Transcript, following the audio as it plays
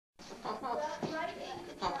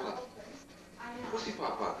see,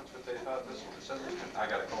 Papa. That's what they thought. This one said. I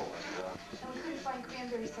got a cold one. We couldn't find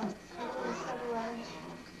cranberry sauce.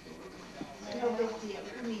 No big deal.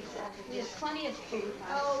 Who needs that? There's plenty of food.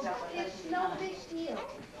 Oh, it's no big deal.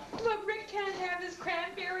 But Rick can't have his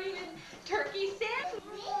cranberry and turkey sandwich.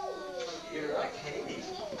 You're right, Katie.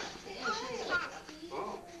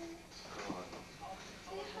 Oh.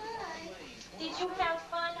 Did you have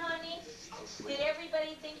fun, honey? Did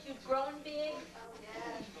everybody think you've grown big?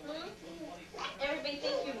 Hmm? Everybody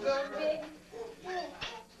think you've grown big?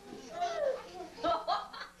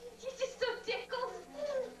 You're just so tickled.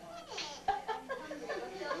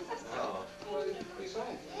 Oh. What did you say?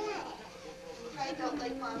 I don't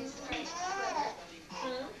like Mommy's French sweater.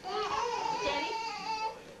 Hmm? Daddy?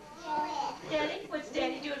 Daddy? What's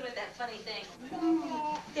Daddy doing with that funny thing?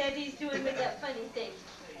 Daddy's doing with that funny thing.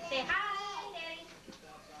 Say hi, Daddy.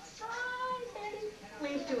 Hi, Daddy.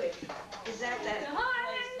 Wave to it. Is that place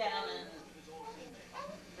down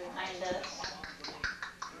behind us?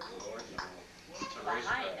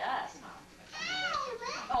 Behind us?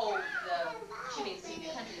 Oh, she means the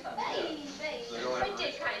country club. It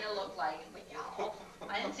did kind of look like it, but yeah.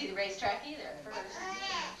 I didn't see the racetrack either at first.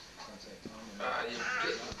 You're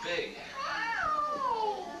getting big.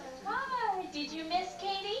 Hi. Did you miss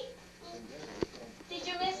Katie? Did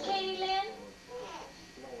you miss Katie, Lynn?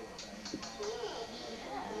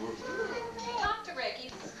 Talk to Rick.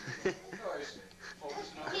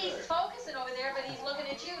 He's focusing over there, but he's looking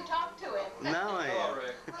at you. Talk to him. Now I am.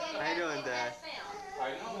 How you doing, Dad? I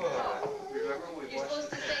know. Remember we You're watched supposed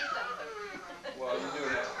to say something. Well, you do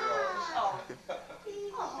it after Oh.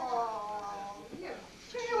 Oh. Did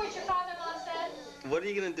you hear what your father-in-law said? What are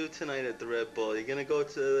you gonna do tonight at the Red Bull? Are you gonna go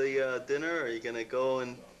to the dinner, or are you gonna go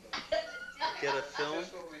and get a film?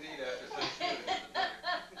 That's what we need after Thanksgiving.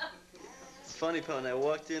 It's funny, Pal, when I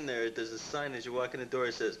walked in there, there's a sign as you walk in the door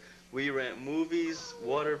that says, "We rent movies,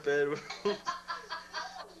 water bedrooms." And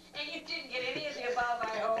you didn't get any of the above,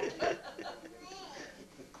 I hope.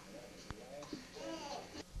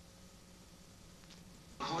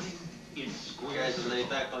 You guys are laid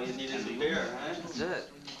back. All you need is a beer, huh? That's it.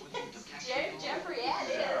 Jeffrey had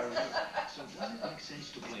his.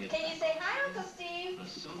 Can you say hi, Uncle Steve?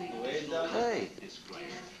 Hey.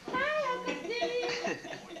 Hi, Uncle Steve.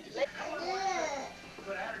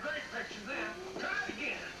 But I had a great picture then. Try it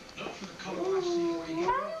again. Look for the color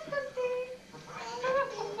Hi, Uncle Steve.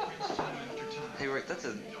 Hey, Rick, that's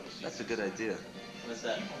a good idea. What's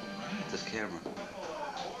that? This camera.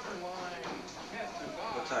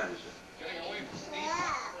 What time is it? Getting away from Steve.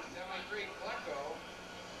 Semi-3 Klecko.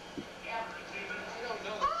 You don't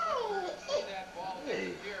know that ball Hey.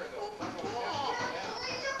 here, though.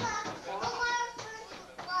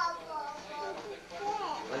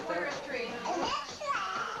 Like Where that? is tree?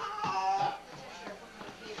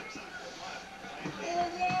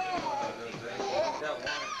 That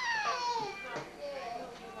one.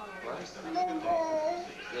 What?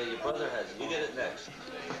 Yeah, your brother has it. You get it next.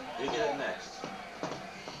 You get it next.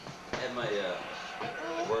 I had my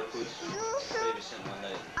work boots babysitting one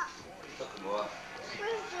night. Took them off.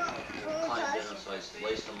 Climbed in them, so I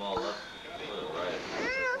laced them all up. Put it right. I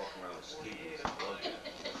was like walking around with ski boots.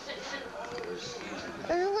 There's skis.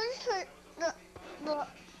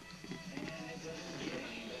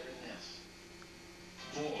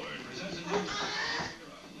 Ford presents a new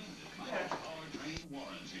limited powertrain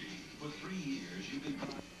warranty. For 3 years, you can buy.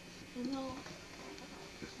 No.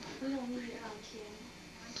 We don't need it on camera.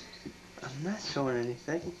 I'm not showing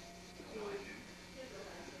anything.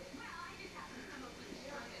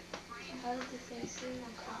 How did the thing seem?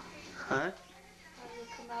 Huh? How did it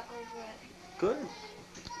come out over it? Good.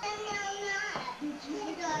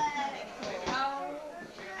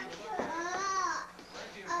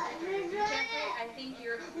 Jeffrey, I think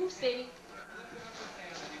you're baby.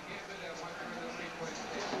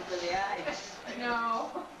 For the eyes. No.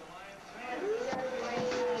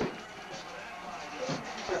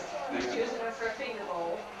 He's using it for a finger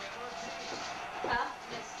bowl. Huh?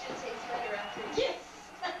 It tastes better after. Yes.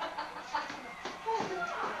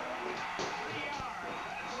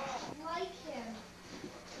 Like him.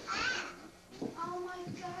 Oh my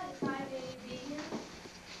God. Hi, baby.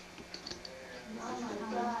 Oh my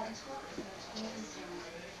God.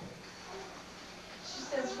 She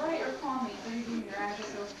says, write or call me. Then you give me your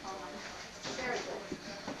address or call me. Very good.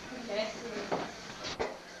 Okay.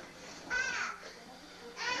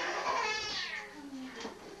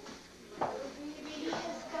 Baby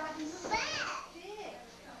has gotten so big.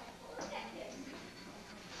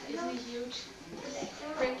 Isn't he huge?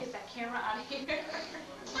 Rick, get that camera out of here.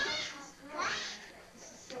 This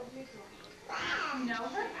is so big. You know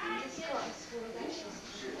her? Just go. I swear to God, she's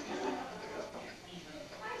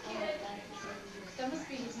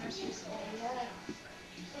She's very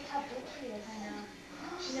Look how big he is. I know.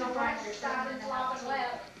 She's so bright. Stopping long and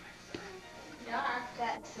web. Yeah.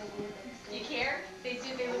 That's so weird. You care? They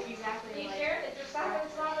do. They look exactly alike. You care that they're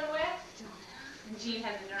stopping long and web? And Jean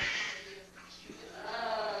has a nerve.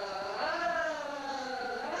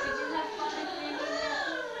 Did you have fun in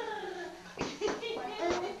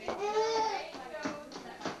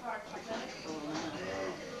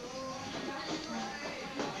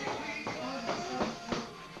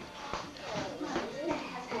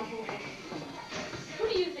Who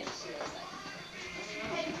do you think she looks like?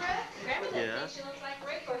 Hey, Brooke? Grandma doesn't Yeah. think she looks like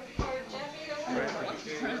Rick or Jeff either one.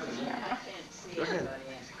 Go ahead.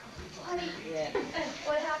 Honey,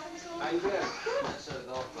 what happened to him? How you been? That's a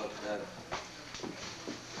golf club, Dad.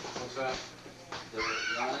 What's that? The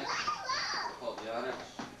Onyx, they're called the Onyx.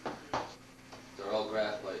 They're all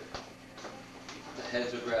graphite. The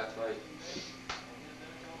heads are graphite.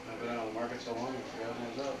 I've been out of the market so long, I forgot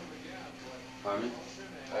what was up. Pardon me?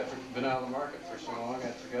 I've been out of the market for so long,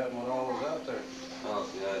 I'd forgotten what all was out there. Oh,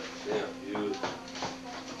 yeah, they're beautiful.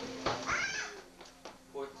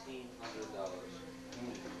 $1,400.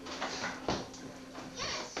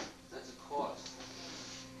 That's a cost.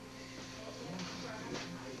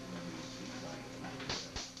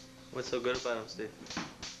 What's so good about him, Steve?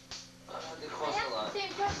 They cost a lot.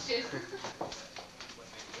 Same question.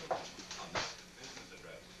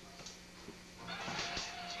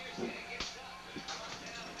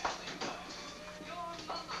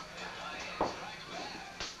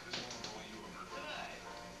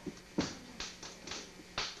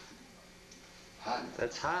 Hot.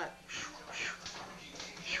 That's hot.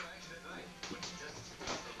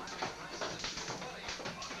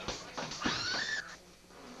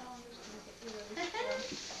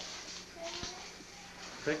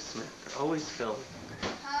 Rick Smith, they're always filming.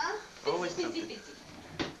 Huh? Always something.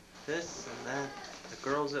 This and that. The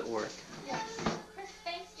girls at work. Yes.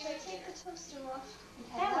 Thanks, Should I take the toaster off?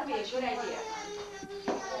 That would be a good idea.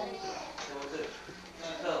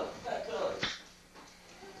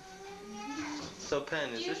 So, Penn,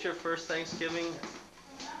 is this your first Thanksgiving?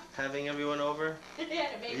 Having everyone over? Yeah,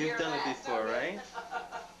 to make You've your done it last, before, okay. right?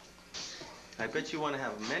 I bet you want to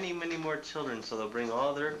have many, many more children so they'll bring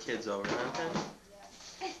all their kids over, huh, Penn?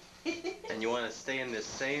 And you want to stay in this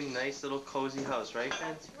same nice little cozy house, right, Penn?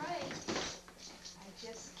 That's right. I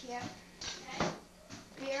just can't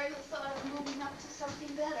bear the thought of moving up to something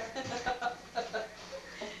better.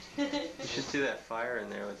 You should see that fire in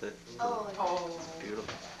there with it. Oh, It's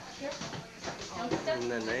beautiful. Don't step, Isn't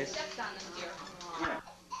that nice? steps on them, dear.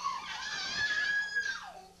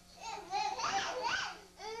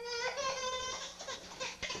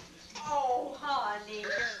 Oh, honey.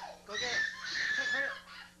 Go get it.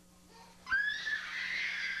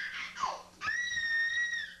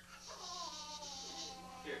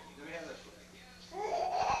 Here, let me have this one.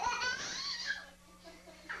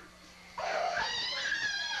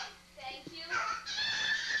 Thank you.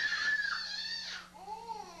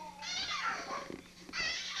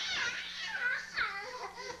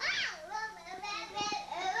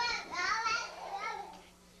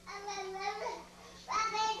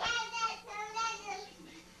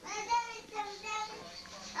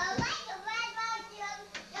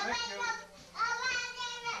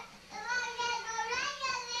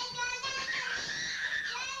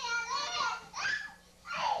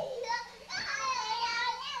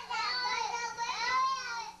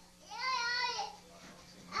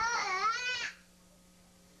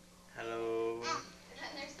 Hello.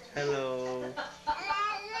 Hello.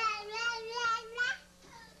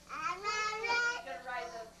 Gonna ride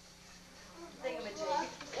the thingamajig.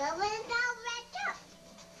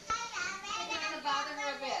 It doesn't bother her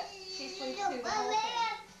a bit. She sleeps through the whole thing.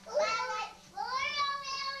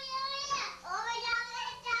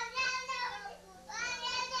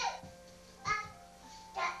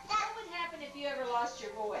 What would happen if you ever lost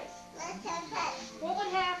your voice? What would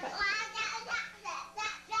happen?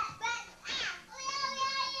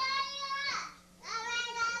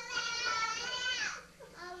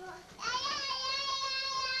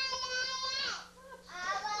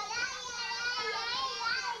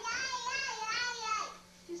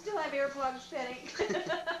 You still have earplugs, Penny.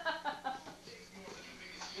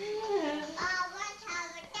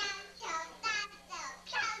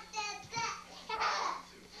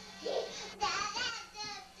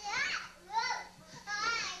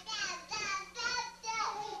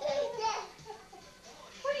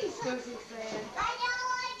 What are you supposed to say?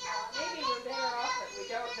 Maybe we're better off that we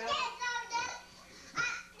don't know.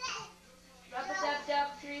 Rub-a-dub-dub,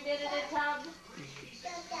 3-minute tub.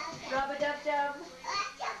 Rub-a-dub-dub.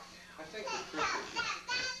 I think the trick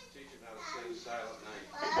is teaching how to say silent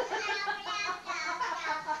night.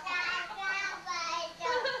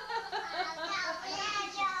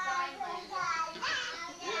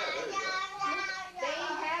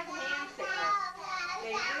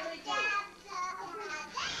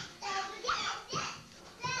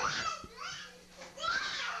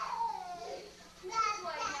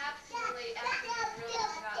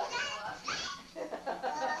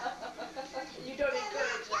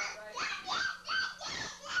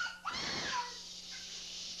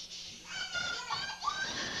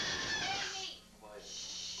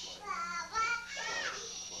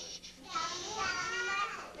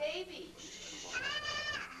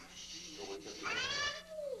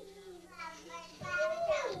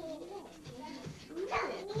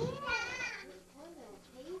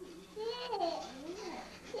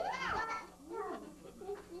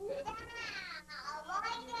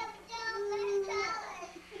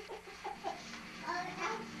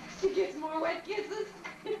 more wet kisses.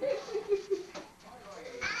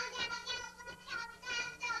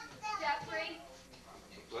 Jeffrey?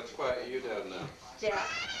 Let's quiet you down now. Jeff,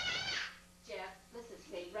 listen,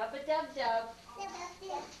 say rub-a-dub-dub.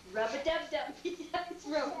 Rub-a-dub-dub. Yes,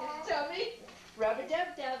 rub his tummy.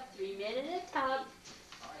 Rub-a-dub-dub, 3 men in a tub.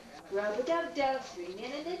 Rub-a-dub-dub, 3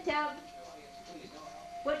 men in a tub.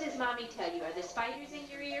 What does Mommy tell you? Are there spiders in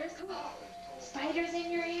your ears? Spiders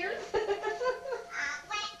in your ears?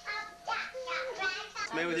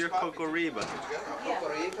 It's made with your Cocoriba.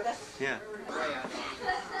 Yeah.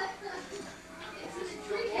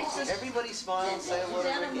 Everybody smile and say hello to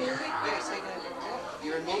Ricky. Yeah, say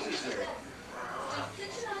you're in movies here.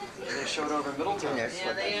 They showed over in Middletown. Yeah,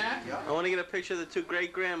 they are. I want to get a picture of the two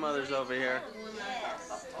great-grandmothers over here.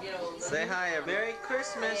 Say hi, Merry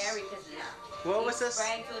Christmas. Merry Christmas. What was this?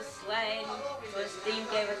 Sprang to a sleigh, to a steam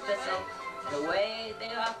gave a thistle, and away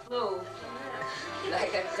they all flew,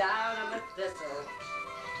 like a down of a thistle.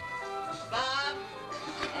 Bob!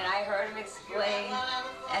 And I heard him explain,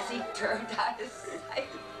 as he turned out his sight,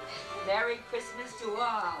 Merry Christmas to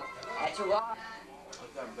all, and to all.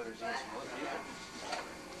 I've gotten better deals from other people.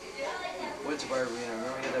 Woods Bar Arena,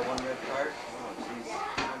 remember we had that one red card? Oh, jeez. You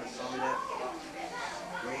want to sell me that?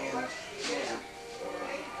 Grand.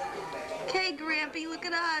 Okay, Grampy, look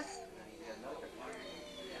at us.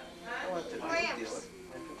 I want the big deal.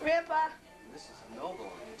 Grandpa. This is a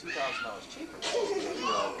noble. $2,000 cheaper.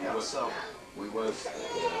 Yeah, so. We went,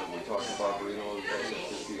 we talked about Reno, we went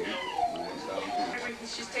 58. We went down to.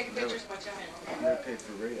 She's taking pictures, watch out. Never paid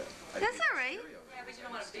for Rhea. That's all right. Yeah, but you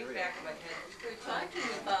don't want a big back of my head. We're talking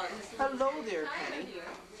about this. Hello there, Penny.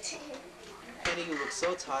 Penny, you look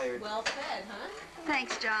so tired. Well fed, huh?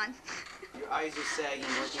 Thanks, John. Your eyes are sagging,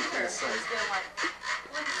 looking to the side.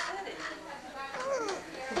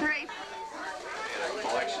 Right.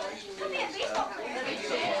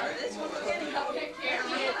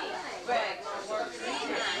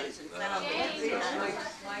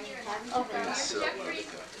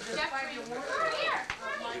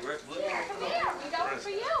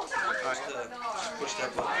 Push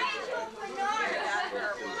that button.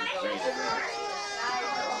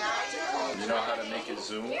 You know how to make it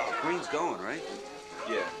zoom? The green's going, right?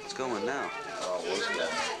 Yeah. It's going now. Oh, where's that?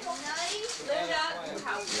 You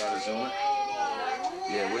know how to zoom it?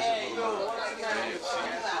 Yeah, where's the little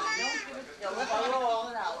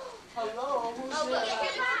mouse? Hello, who's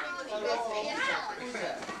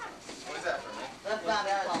What is that for me? That's not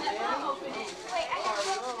our fault.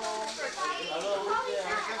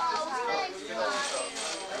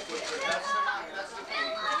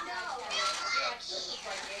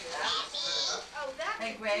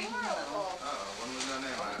 Hey, Greg. When was that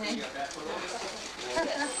name?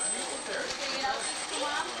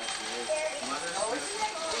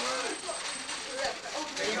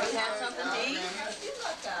 You have something to eat?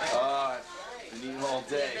 Been eating all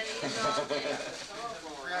day.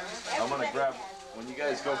 I'm gonna grab, when you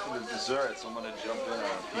guys go for the desserts, I'm gonna jump in on a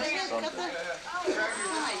piece of something.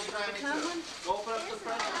 Go open up the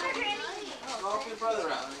front. Go help your brother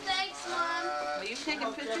out. Thanks, Mom. Are you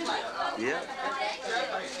taking pictures? Yeah.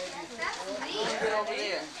 Get over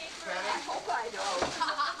there.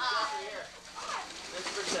 This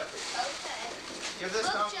for Jeffrey. Give this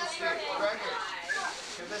down to Steve. Greg,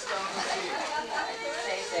 give this down to Steve.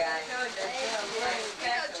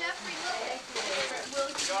 Jeffrey, look. We'll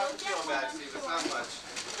You don't have to feel bad, Steve. It's not much.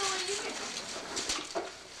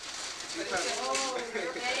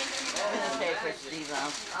 Okay, for Steve.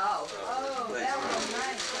 Oh, that was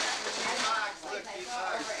nice. Look, he's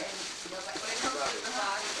nice.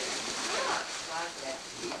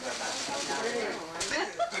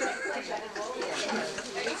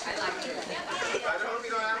 I hope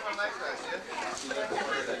you don't have one like that,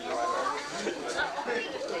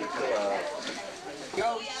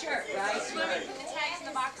 Yo, shirt, right? You want me to put the tags in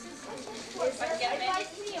the boxes? See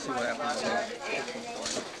what happens.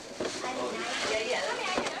 Yeah.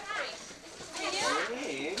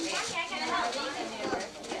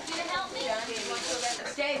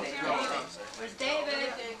 It's David. Where's David?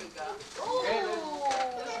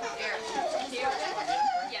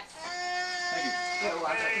 Yes. You're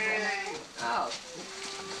welcome. Oh,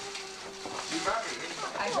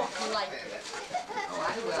 I hope you like it. Oh, I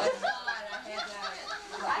will.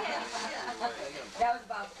 That was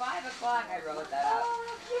about 5 o'clock I wrote that up.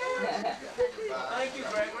 Thank you,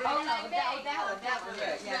 Gregory. Oh, no, that was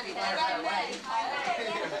it. Yeah, that's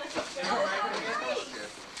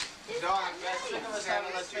Dawn, that's Nicholas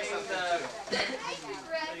having a treat.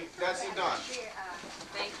 That's you, Dawn.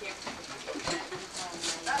 Thank you.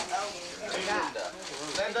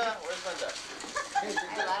 Linda, where's Linda? There's a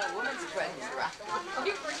lot of women's friends around.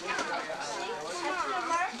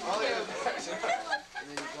 Oh, yeah.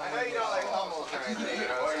 I know you don't like Hummels or anything, you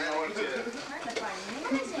know, so I need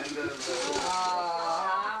you to...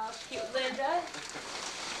 Aw, cute Linda.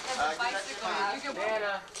 Has a bicycle.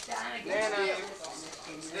 Nana. Nana.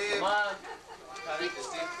 Steve. Mom.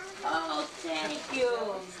 Oh, thank you.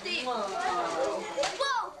 Steve. Whoa.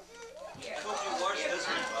 I hope you wash this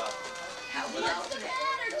one, Bob. What's the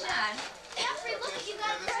matter, John? Jeffrey, look, you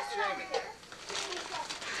got a person over there.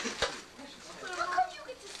 How come you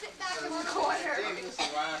get to sit back in the corner?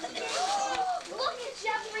 Look at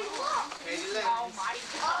Jeffrey, look. Oh my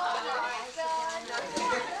God.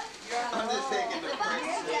 I'm just taking the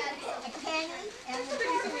price. Penny and the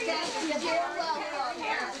You're welcome.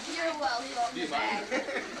 You're welcome.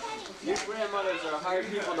 Your grandmothers are hard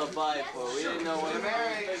people to buy for. We didn't know what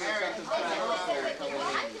Mary.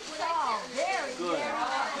 Good.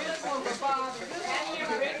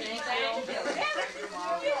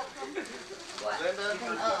 Linda?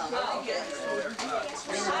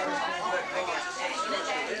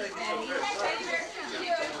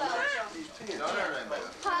 Don't hurt anybody.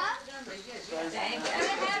 Huh? Thank you.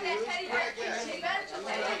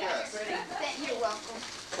 You're welcome.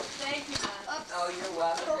 Thank you, Mom. Oops. Oh, you're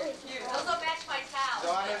welcome. Those will match my towel.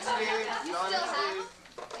 Dawn and Steve. Dawn and Steve.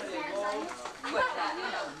 What's that?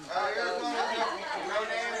 Here's one with your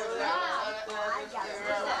name with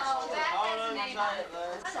that on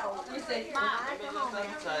it. You say, Mom.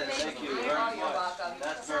 Thank you very Oh, you're much. welcome.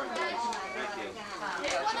 That's very good. Thank you.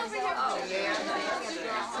 One over here.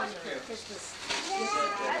 Oh,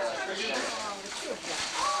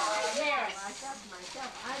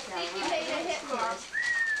 Think you made a hit, Mom.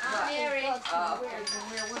 Mary.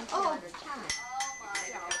 Oh.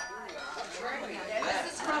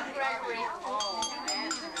 This is from Gregory.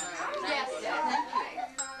 Yes.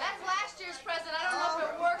 That's last year's present. I don't know if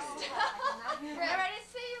it works still. I didn't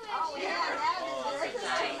see you last year.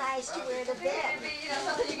 Nice to wear to bed. Maybe, you know,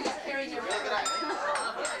 something you can just carry in your bag.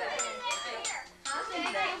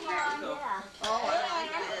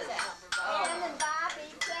 Ann and Bobby,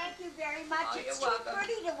 thank you very much. Oh, It's you're too welcome.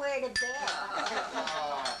 pretty to wear to bed.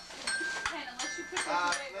 Unless you put your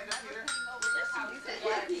Linda, Peter?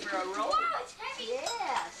 Wow, it's heavy.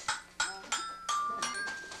 Yes.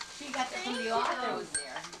 She got that from the author.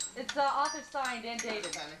 It's author signed and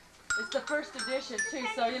dated. It's the first edition too,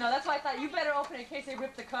 so you know that's why I thought you better open it in case they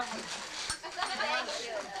rip the cover. Thank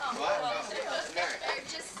you. They're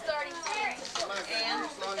just starting to. And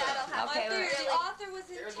That'll help. Okay, The well, author was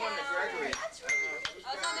in here's town. one to Gregory. That's really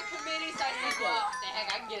I was on the committee, so I said, well, what the heck,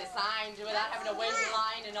 I can get it signed without having to wait in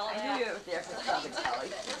line and all I that. knew you were there for something, Kelly.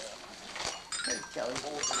 Kelly.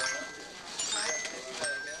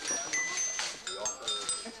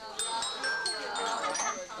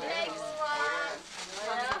 Thanks,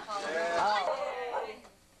 Mom.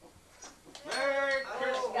 Merry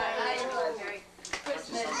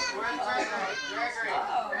Christmas. Where's Gregory?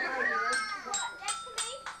 Gregory.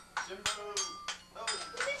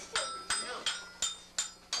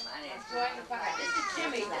 This is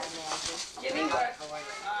Jimmy. Jimmy works.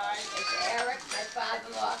 It's Eric, my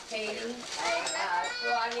father-in-law, Katie,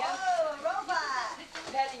 Claudia. Oh, robot.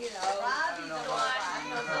 Betty, you know. Robbie's a robot.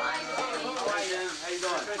 How you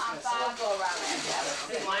doing? We'll go around and have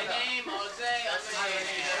it. My name, Jose.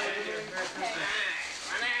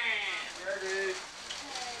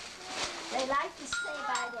 They like to stay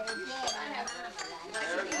by their dad.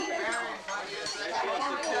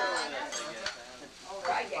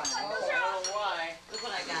 Right, yeah. I don't know why. Look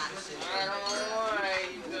what I got. I don't know why,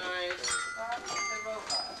 you guys.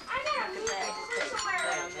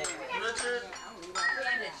 Richard?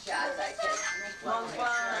 Bandit shots, I guess.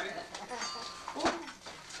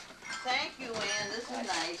 Thank you, Ann. This is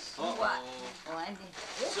nice. What? Oh, I did.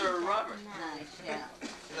 Sir Robert. Nice, yeah.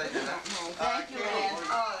 Thank you, Ann.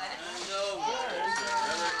 Oh,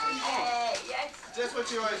 hey, yes. Just what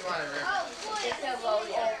you always wanted, Rick. Oh, boy. It's a load,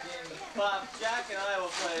 yeah. Bob, Jack and I will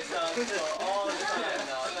play songs all the time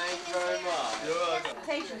now. Thank you very much. You're welcome.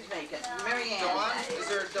 Patience make it. Mary Ann. Dawn? Is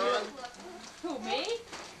there a Dawn? Who, me?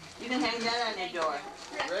 You can hang that on your door.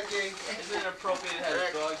 Ricky? Isn't it appropriate to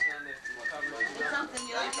have dogs on the cover? Is something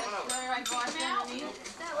you like where I bought underneath?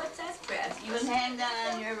 What's that spread? You can hang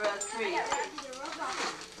that on your tree.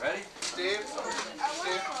 Ready? Steve?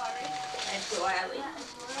 Steve? And Wiley.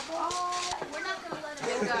 We're not going to let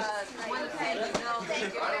There's him. one thing you know.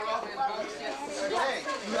 Thank you. Hey,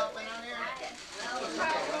 you helping out here?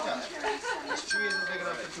 This tree isn't big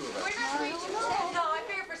enough for two of us. We're not going to. No, I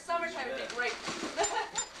figured for summertime it'd be great.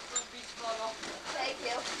 Beach snuggle. Thank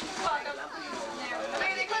you. I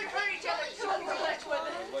mean, they couldn't hurt each other too much with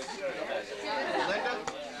it. Linda?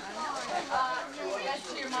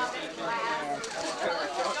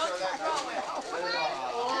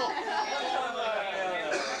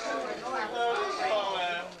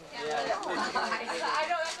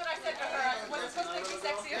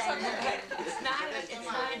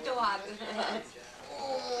 dog.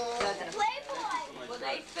 Playboy. Will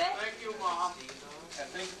they fit? Thank you, Mom.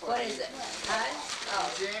 What is it? Huh? Oh.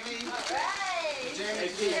 Jamie. Right. Jamie.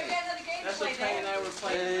 That's what Penny and I were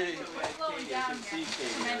playing. Slowing down here.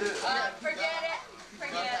 Forget it.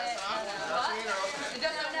 Forget it. What? It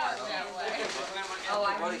doesn't work that way. Oh,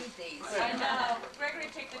 I need these. I know. Gregory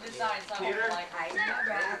picked the design, so I don't like I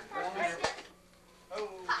never.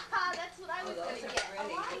 Haha, that's what I was gonna get.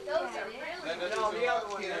 Those are really No, the other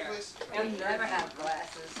one. You never have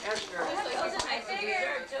glasses. Those are my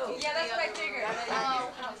figured. Yeah, that's what I figured.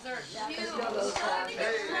 Oh, those are huge.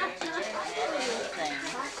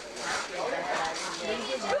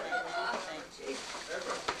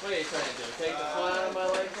 What are you trying to do? Take the fun out of my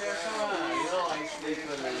life here? Come on. You know I sleep in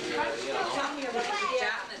the, Tell me about the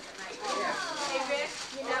pajamas tonight. Hey, Rick,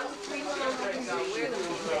 you know,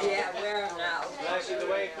 Yeah, wear them now. Actually, the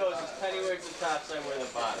way it goes is Penny wears the tops, I wear the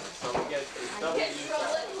bottoms. So we get it's double use.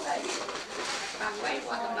 Wait,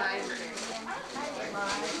 what am I?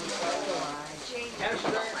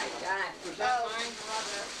 Oh my God. Was that mine?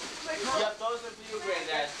 Yep, those are for you,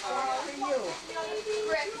 Granddad.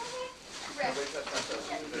 Rick. Rick.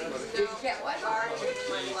 Did you get what?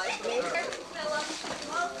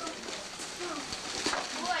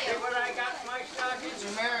 Hey, what I got in my stockings?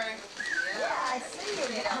 You're married. Yeah, I see you.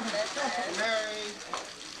 You're married.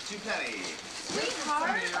 2 penny.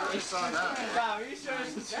 Sweetheart. You saw that. Wow, are you sure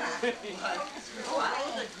this is for me?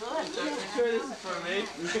 You sure this is for me?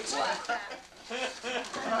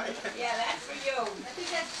 Yeah, that's for you. I think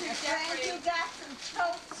that's too Frank, you got some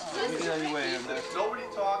toast. Let me tell you where I'm at. Nobody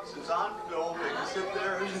talks, it's on film, they can sit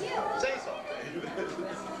there and say something.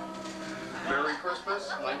 Merry Christmas,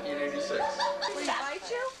 1986. We invite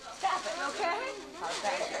you? Stop it, okay?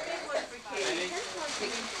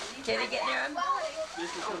 Can he get near him?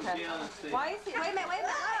 This is from Gail and Steve. Why is he? Wait a minute, wait a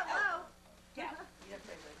minute. Whoa,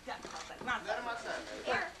 Let him outside.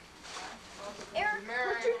 Eric,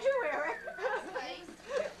 what'd you do, Eric?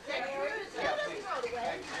 Thank you, Jeremy.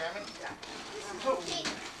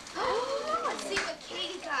 Let's see what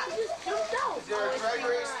Katie got. Is there a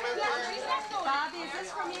Gregory Smith there? Bobby, is this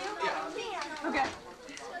from you? Yeah. Okay.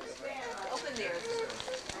 Open theirs.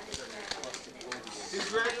 Is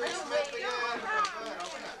Gregory Smith again?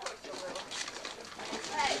 Open it.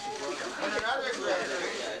 And another Gregory.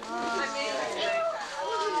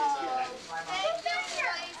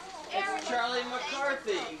 It's Charlie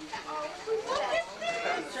McCarthy.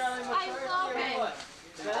 Charlie McCarthy. I love it. What?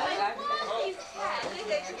 I love these hats. I think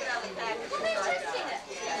they took it out of the package. Well, they're tasting it.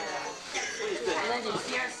 And then you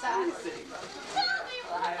see our socks. Tell me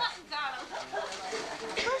what got them.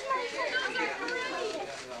 Where's my shirt?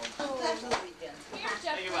 Those are great. Here,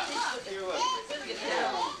 Jeff. Think about it. Here, look.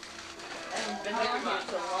 Been here for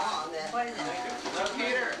so long that. What is it? No,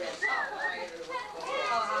 Peter.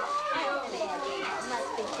 Must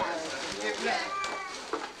be tired. Give me that.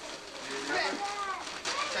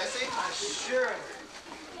 Tessie? Sure.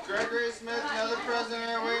 Gregory Smith, another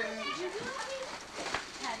president waiting.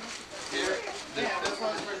 Here. This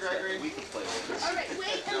one's for Gregory. We can play with this. All right,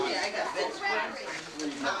 wait a minute. I got Vince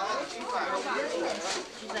No, she's fine.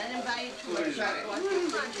 I didn't buy you too much. What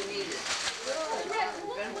things you needed.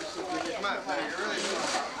 Come on, Penny, you're really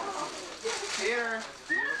cool. Peter.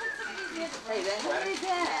 Hey, then what is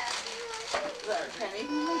that? Look, Penny.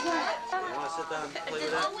 You want to sit down and play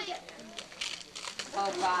with that? Oh, wait. Oh,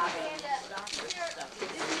 Bobby. And,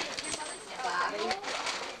 Bobby.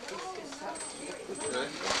 Good.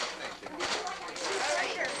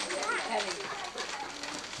 Thank you. Penny.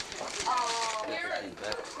 oh, here.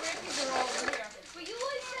 Grandkids are all over here. Will you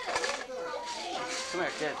like this? Come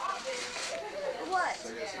here, kid. What?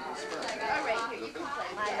 All right, here, you can play.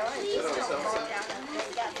 My Lord, please don't fall down.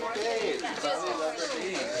 It's got more Hey, Bobby loves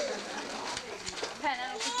these. Pen, I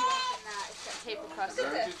don't think you want it's got tape across it.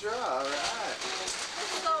 Learn to draw, all right.